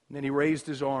 And then he raised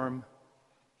his arm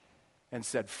and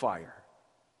said, "Fire."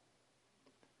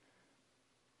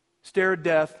 Stared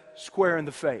death square in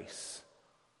the face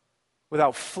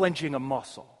without flinching a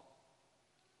muscle.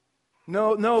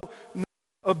 No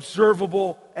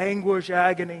observable anguish,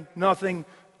 agony, nothing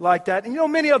like that.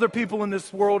 And many other people in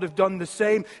this world have done the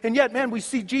same. And yet, man, we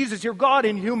see Jesus here, God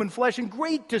in human flesh, in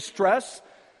great distress,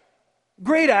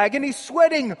 great agony,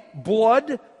 sweating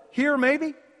blood here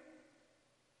maybe,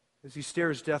 as he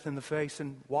stares death in the face.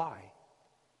 And why?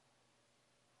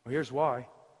 Well, here's why.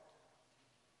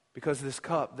 Because this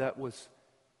cup that was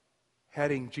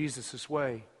heading Jesus'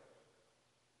 way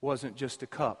wasn't just a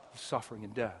cup of suffering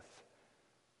and death.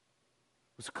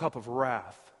 It was a cup of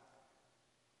wrath.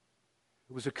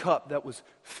 It was a cup that was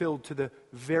filled to the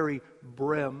very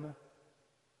brim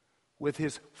with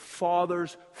his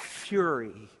Father's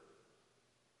fury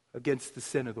against the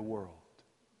sin of the world.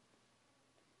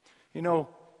 You know,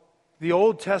 the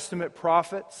Old Testament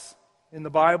prophets in the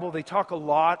Bible, they talk a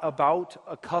lot about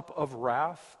a cup of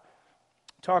wrath.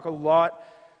 Talk a lot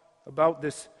about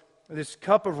this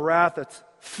cup of wrath that's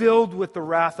filled with the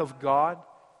wrath of God.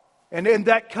 And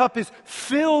that cup is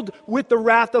filled with the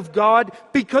wrath of God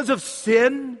because of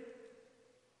sin,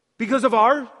 because of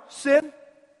our sin.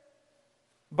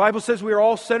 The Bible says we are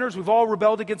all sinners. We've all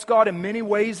rebelled against God in many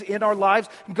ways in our lives.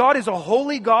 God is a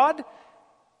holy God.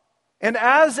 And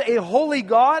as a holy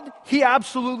God, He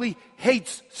absolutely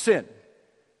hates sin.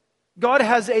 God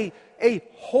has a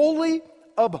holy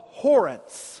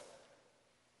abhorrence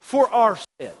for our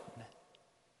sin.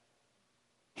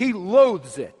 He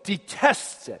loathes it,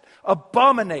 detests it,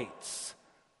 abominates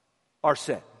our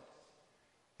sin.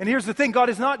 And here's the thing, God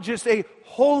is not just a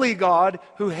holy God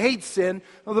who hates sin.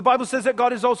 No, the Bible says that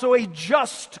God is also a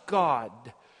just God.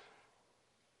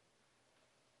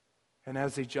 And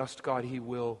as a just God, He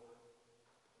will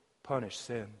punish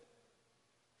sin.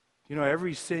 You know,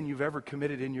 every sin you've ever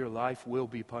committed in your life will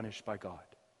be punished by God.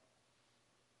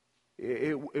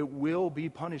 It will be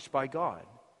punished by God.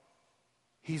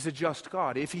 He's a just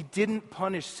God. If He didn't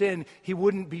punish sin, He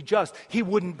wouldn't be just. He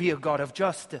wouldn't be a God of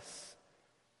justice.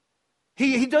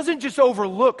 He doesn't just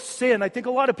overlook sin. I think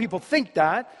a lot of people think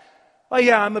that. Oh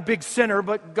yeah, I'm a big sinner,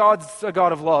 but God's a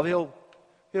God of love. He'll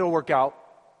work out.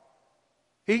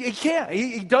 He can't.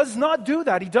 He does not do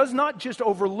that. He does not just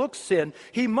overlook sin.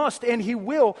 He must and He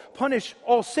will punish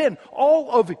all sin.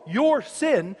 All of your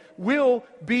sin will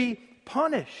be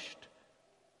punished.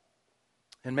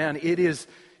 And man, it is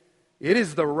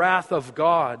the wrath of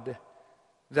God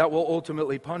that will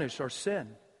ultimately punish our sin.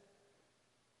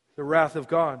 The wrath of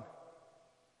God.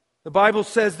 The Bible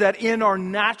says that in our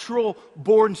natural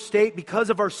born state,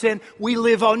 because of our sin, we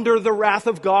live under the wrath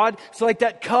of God. It's like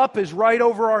that cup is right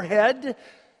over our head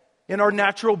in our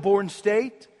natural born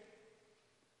state.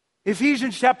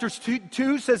 Ephesians chapter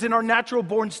 2 says in our natural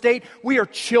born state, we are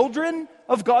children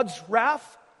of God's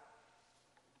wrath.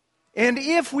 And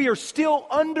if we are still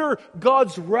under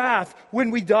God's wrath when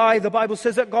we die, the Bible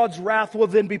says that God's wrath will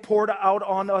then be poured out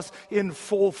on us in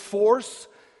full force.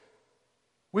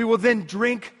 We will then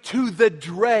drink to the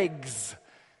dregs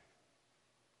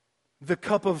the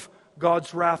cup of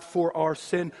God's wrath for our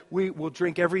sin. We will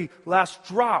drink every last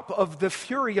drop of the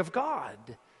fury of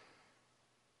God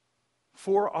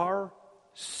for our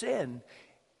sin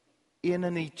in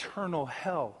an eternal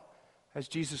hell, as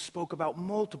Jesus spoke about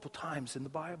multiple times in the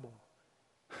Bible.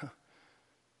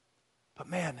 But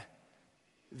man,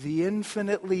 the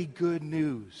infinitely good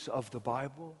news of the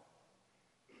Bible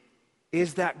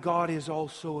is that God is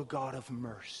also a God of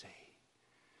mercy.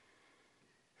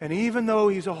 And even though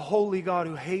He's a holy God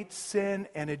who hates sin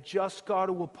and a just God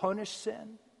who will punish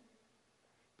sin,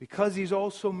 because He's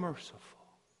also merciful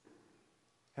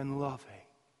and loving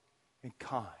and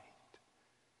kind,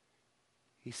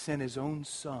 He sent His own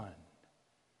Son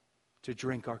to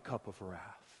drink our cup of wrath.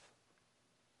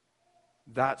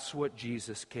 That's what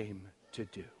Jesus came to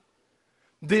do.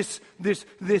 Jesus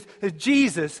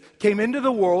came into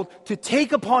the world to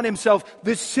take upon Himself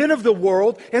the sin of the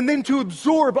world and then to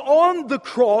absorb on the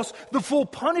cross the full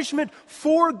punishment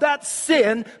for that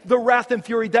sin, the wrath and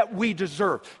fury that we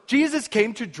deserve. Jesus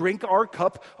came to drink our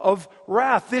cup of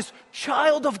wrath. This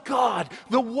child of God,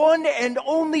 the one and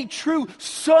only true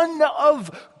Son of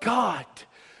God,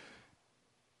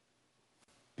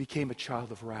 became a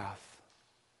child of wrath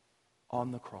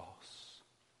on the cross,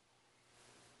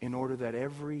 in order that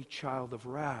every child of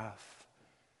wrath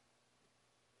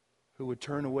who would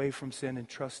turn away from sin and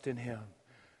trust in Him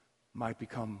might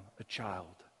become a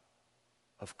child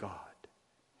of God.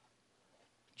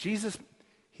 Jesus,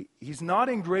 He's not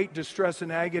in great distress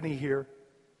and agony here.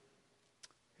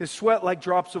 His sweat like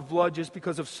drops of blood just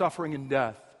because of suffering and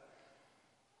death,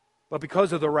 but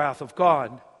because of the wrath of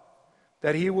God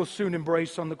that He will soon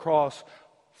embrace on the cross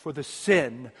for the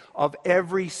sin of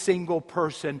every single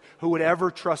person who would ever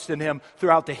trust in Him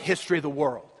throughout the history of the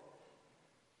world.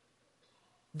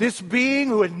 This being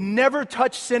who had never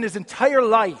touched sin his entire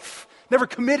life, never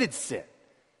committed sin,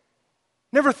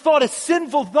 never thought a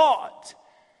sinful thought,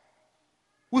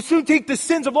 will soon take the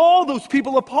sins of all those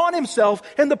people upon Himself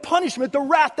and the punishment, the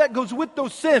wrath that goes with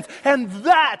those sins. And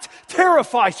that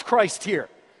terrifies Christ here.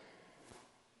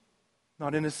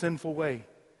 Not in a sinful way,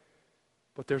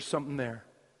 but there's something there.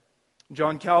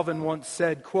 John Calvin once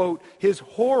said, quote, his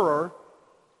horror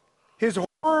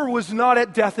was not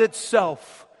at death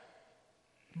itself,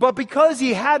 but because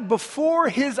He had before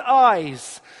His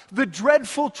eyes the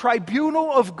dreadful tribunal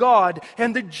of God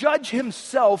and the judge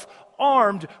Himself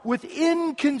armed with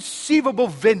inconceivable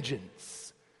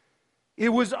vengeance. It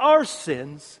was our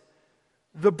sins,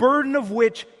 the burden of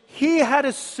which He had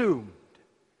assumed,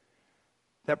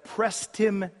 that pressed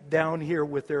Him down here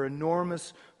with their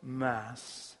enormous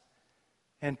mass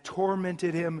and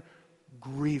tormented Him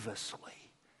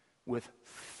grievously with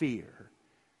fear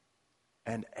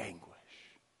and anguish.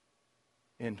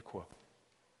 End quote.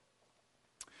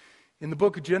 In the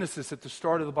book of Genesis, at the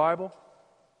start of the Bible,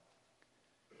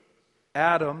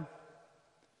 Adam,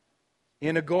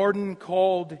 in a garden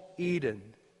called Eden,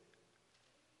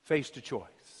 faced a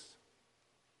choice: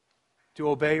 to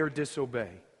obey or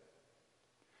disobey.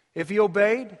 If he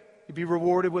obeyed, he'd be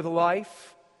rewarded with a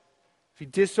life. If he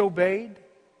disobeyed,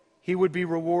 he would be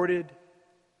rewarded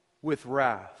with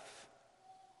wrath.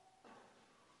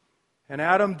 And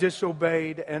Adam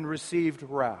disobeyed and received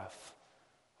wrath,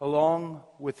 along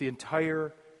with the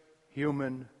entire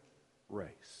human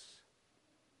race.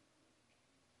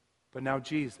 But now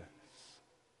Jesus,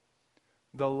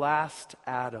 the last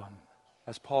Adam,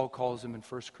 as Paul calls him in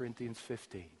 1 Corinthians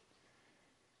 15,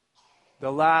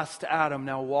 the last Adam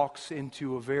now walks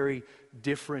into a very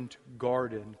different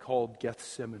garden called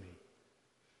Gethsemane.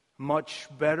 Much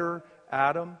better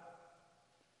Adam,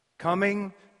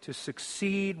 coming to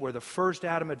succeed where the first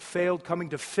Adam had failed,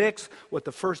 coming to fix what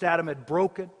the first Adam had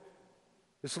broken.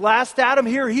 This last Adam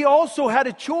here, he also had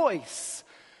a choice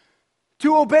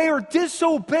to obey or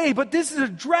disobey, but this is a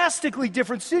drastically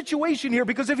different situation here,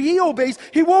 because if he obeys,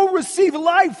 he won't receive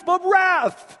life but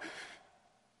wrath.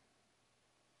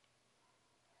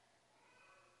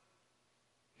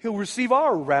 He'll receive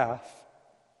our wrath.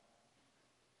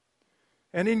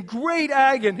 And in great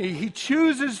agony, he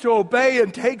chooses to obey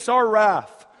and takes our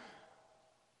wrath.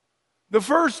 The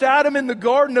first Adam in the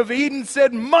Garden of Eden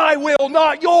said, "My will,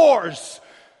 not yours,"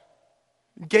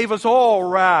 and gave us all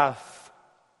wrath.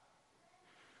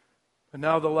 And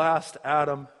now the last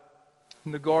Adam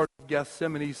in the Garden of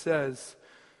Gethsemane says,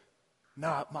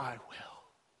 "Not my will,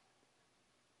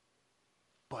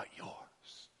 but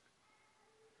yours."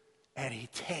 And he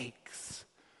takes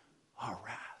our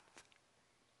wrath.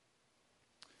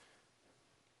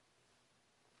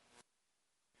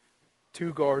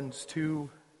 Two gardens, two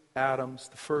Adams.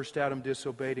 The first Adam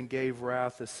disobeyed and gave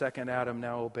wrath. The second Adam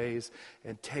now obeys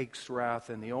and takes wrath.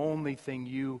 And the only thing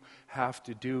you have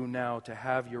to do now to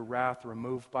have your wrath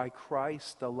removed by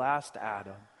Christ, the last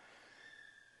Adam,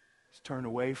 is turn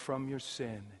away from your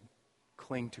sin and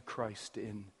cling to Christ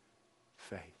in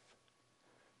faith.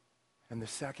 And the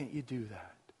second you do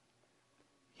that,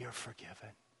 you're forgiven.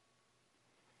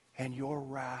 And your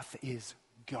wrath is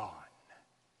gone.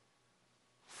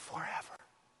 Forever.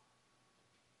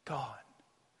 Gone.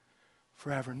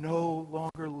 Forever. No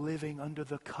longer living under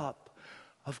the cup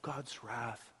of God's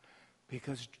wrath,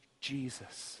 because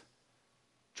Jesus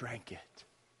drank it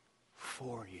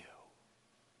for you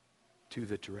to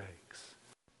the dregs.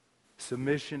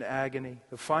 Submission, agony.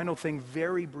 The final thing,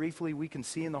 very briefly, we can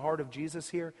see in the heart of Jesus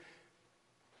here,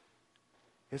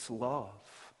 it's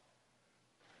love.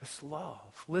 It's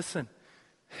love. Listen,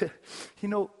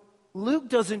 Luke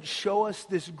doesn't show us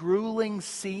this grueling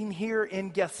scene here in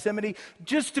Gethsemane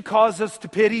just to cause us to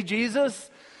pity Jesus.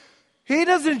 He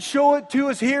doesn't show it to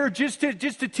us here just to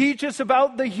teach us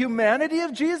about the humanity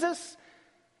of Jesus.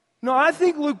 No, I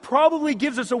think Luke probably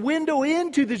gives us a window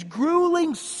into this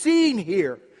grueling scene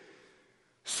here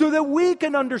so that we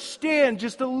can understand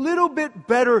just a little bit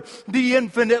better the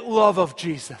infinite love of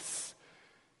Jesus.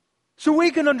 So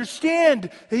we can understand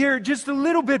here just a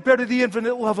little bit better the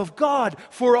infinite love of God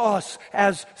for us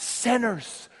as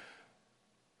sinners.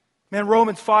 Man,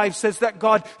 Romans 5 says that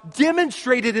God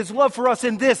demonstrated His love for us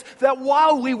in this, that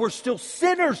while we were still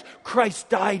sinners, Christ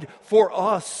died for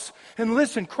us. And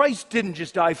listen, Christ didn't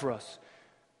just die for us.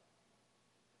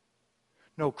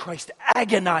 No, Christ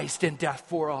agonized in death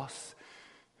for us.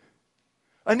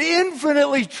 An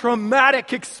infinitely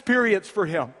traumatic experience for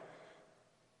Him.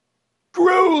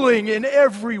 Grueling in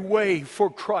every way for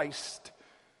Christ.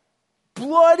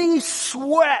 Bloody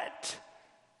sweat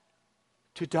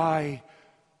to die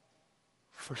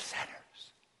for sinners.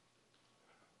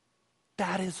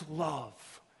 That is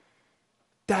love.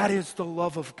 That is the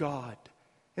love of God.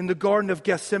 In the Garden of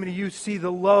Gethsemane, you see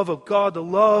the love of God, the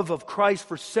love of Christ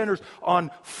for sinners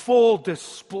on full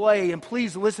display. And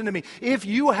please listen to me. If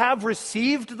you have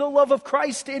received the love of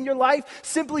Christ in your life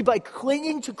simply by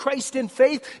clinging to Christ in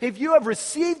faith, if you have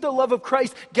received the love of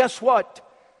Christ, guess what?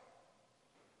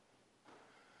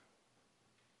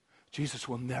 Jesus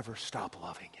will never stop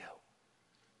loving you.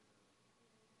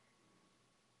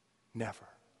 Never,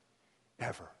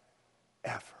 ever,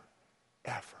 ever,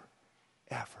 ever,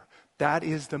 ever. That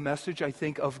is the message, I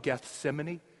think, of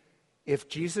Gethsemane. If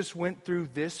Jesus went through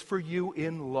this for you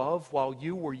in love while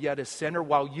you were yet a sinner,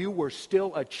 while you were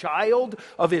still a child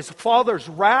of his Father's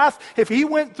wrath, if he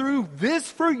went through this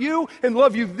for you and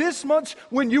loved you this much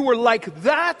when you were like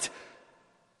that,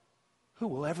 who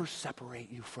will ever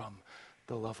separate you from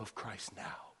the love of Christ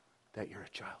now that you're a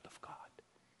child of God?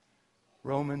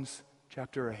 Romans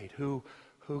chapter 8. Who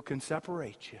can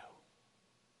separate you?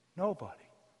 Nobody.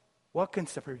 What can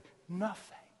separate you?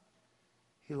 Nothing.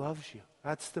 He loves you.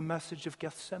 That's the message of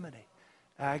Gethsemane.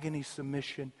 Agony,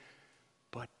 submission,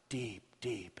 but deep,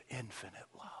 deep, infinite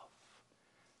love.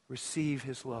 Receive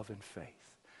his love in faith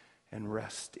and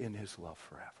rest in his love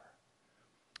forever.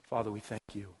 Father, we thank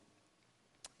you.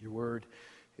 Your word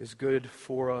is good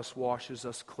for us, washes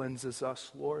us, cleanses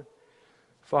us, Lord.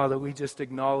 Father, we just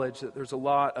acknowledge that there's a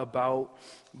lot about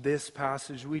this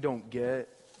passage we don't get.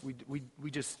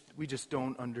 We just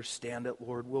don't understand it,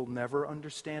 Lord. We'll never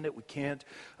understand it. We can't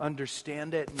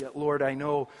understand it. And yet, Lord, I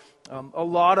know a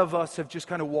lot of us have just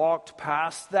kind of walked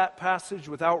past that passage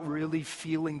without really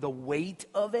feeling the weight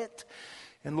of it.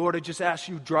 And Lord, I just ask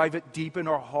you to drive it deep in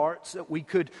our hearts that we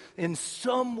could in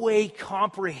some way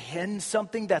comprehend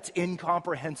something that's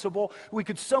incomprehensible. We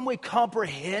could some way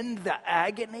comprehend the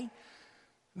agony,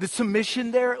 the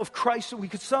submission there of Christ, that we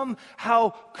could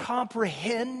somehow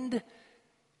comprehend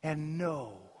and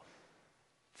know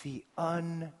the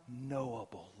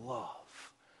unknowable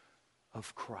love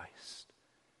of Christ.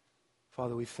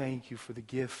 Father, we thank you for the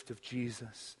gift of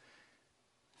Jesus.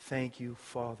 Thank you,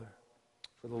 Father,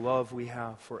 for the love we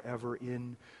have forever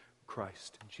in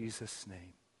Christ. In Jesus'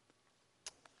 name,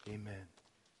 amen.